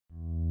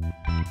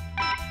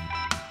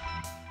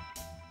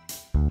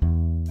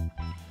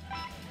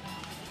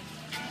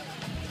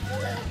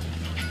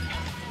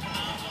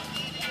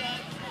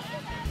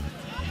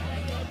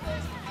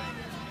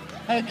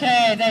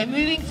Okay, they're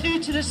moving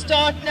through to the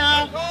start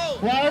now.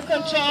 Well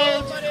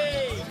controlled.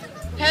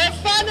 Have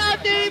fun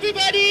out there,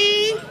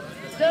 everybody.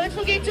 Don't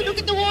forget to look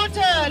at the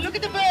water, look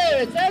at the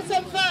birds, have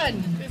some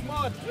fun.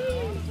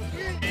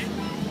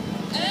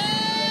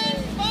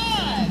 And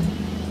 5,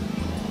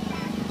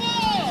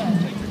 4,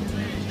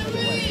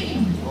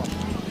 3,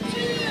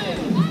 2,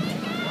 1.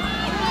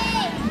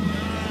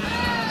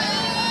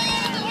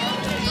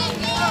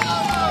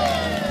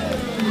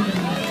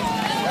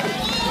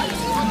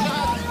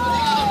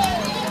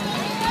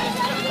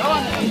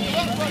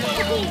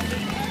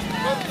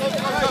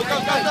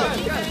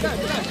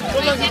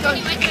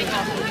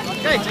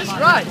 Okay, just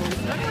right.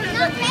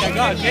 Okay,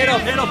 go. Pedal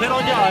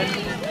on your own.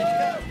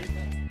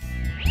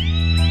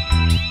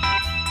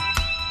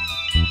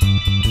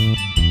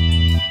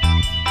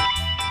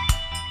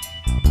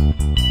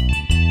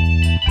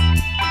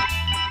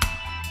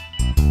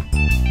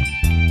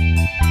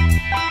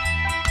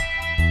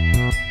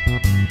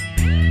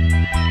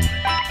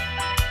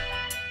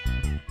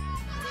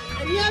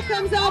 And here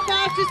comes our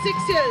 5 to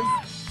 6 years.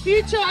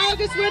 Future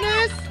August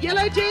winners,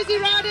 yellow jersey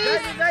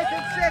riders.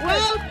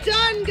 Well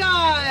done,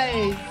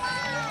 guys.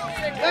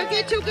 Go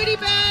get your goodie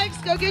bags,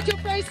 go get your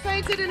face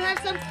painted and have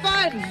some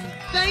fun.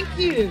 Thank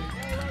you.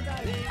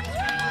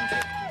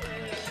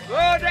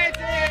 Good, Natie.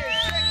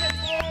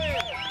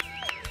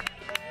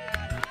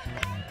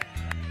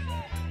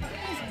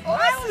 I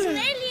was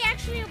really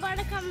actually about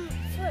to come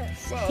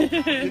first. Well, you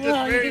did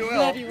very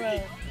well. Bloody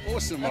well.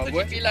 Awesome, I my thought boy.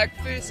 you'd be like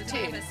first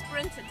 10. A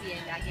sprint at the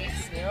end, I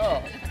guess.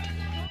 Yeah.